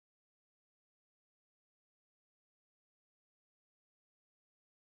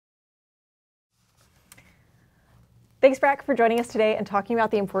Thanks, Brack, for joining us today and talking about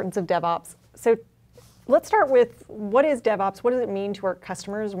the importance of DevOps. So let's start with, what is DevOps? What does it mean to our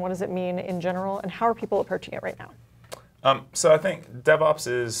customers? And what does it mean in general? And how are people approaching it right now? So I think DevOps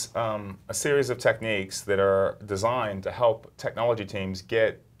is a series of techniques that are designed to help technology teams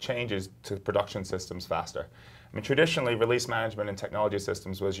get changes to production systems faster. I mean, traditionally, release management in technology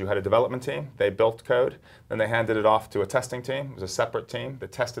systems was you had a development team, they built code, then they handed it off to a testing team. It was a separate team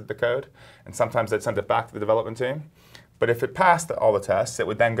that tested the code, and sometimes they'd send it back to the development team. But if it passed all the tests, it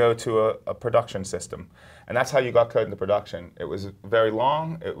would then go to a production system. And that's how you got code into production. It was very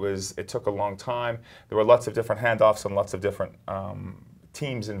long, it took a long time. There were lots of different handoffs and lots of different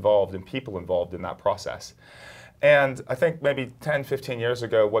teams involved and people involved in that process. And I think maybe 10, 15 years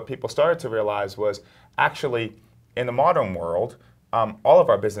ago, what people started to realize was actually in the modern world, all of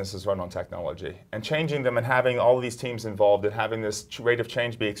our businesses run on technology, and changing them and having all of these teams involved and having this rate of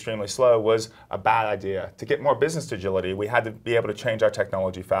change be extremely slow was a bad idea. To get more business agility, we had to be able to change our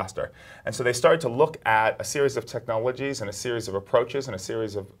technology faster. And so they started to look at a series of technologies and a series of approaches and a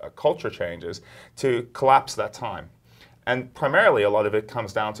series of culture changes to collapse that time. And primarily, a lot of it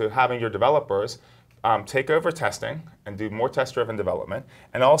comes down to having your developers take over testing and do more test-driven development,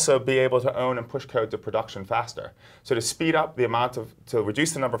 and also be able to own and push code to production faster. So to speed up the amount of, to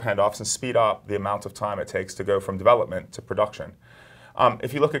reduce the number of handoffs and speed up the amount of time it takes to go from development to production.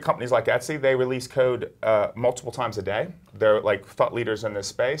 If you look at companies like Etsy, they release code multiple times a day. They're like thought leaders in this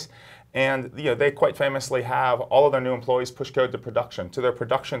space. And they quite famously have all of their new employees push code to production, to their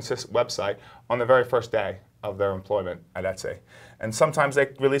production website on the very first day of their employment at Etsy. And sometimes they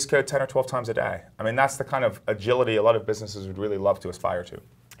release code 10 or 12 times a day. I mean, that's the kind of agility a lot of businesses would really love to aspire to.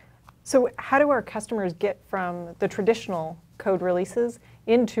 So how do our customers get from the traditional code releases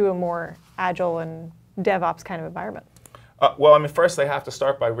into a more agile and DevOps kind of environment? Well, I mean, first they have to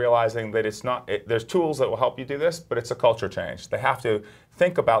start by realizing that it's not, there's tools that will help you do this, but it's a culture change. They have to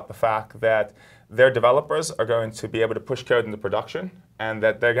think about the fact that their developers are going to be able to push code into production, and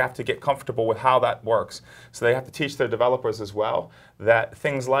that they have to get comfortable with how that works. So they have to teach their developers as well that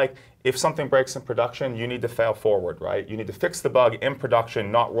things like, if something breaks in production, you need to fail forward, right? You need to fix the bug in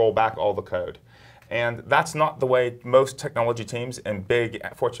production, not roll back all the code. And that's not the way most technology teams in big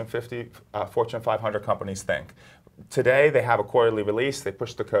Fortune 50, Fortune 500 companies think. Today, they have a quarterly release, they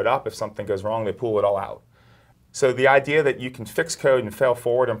push the code up. If something goes wrong, they pull it all out. So the idea that you can fix code and fail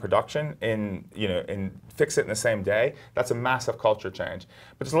forward in production and fix it in the same day, that's a massive culture change.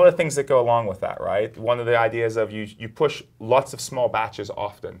 But there's a lot of things that go along with that, right? One of the ideas of you push lots of small batches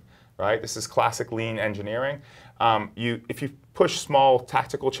often. Right? This is classic lean engineering. If you push small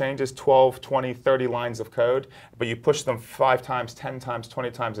tactical changes, 12, 20, 30 lines of code, but you push them 5 times, 10 times, 20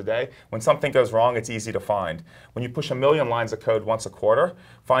 times a day, when something goes wrong, it's easy to find. When you push 1,000,000 lines of code once a quarter,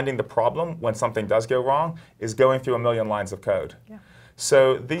 finding the problem when something does go wrong is going through 1,000,000 lines of code. Yeah.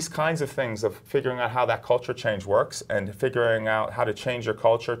 So these kinds of things of figuring out how that culture change works and figuring out how to change your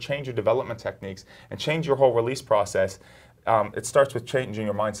culture, change your development techniques, and change your whole release process, it starts with changing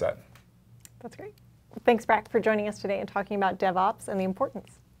your mindset. That's great. Well, thanks, Brack, for joining us today and talking about DevOps and the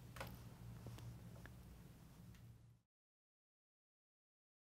importance.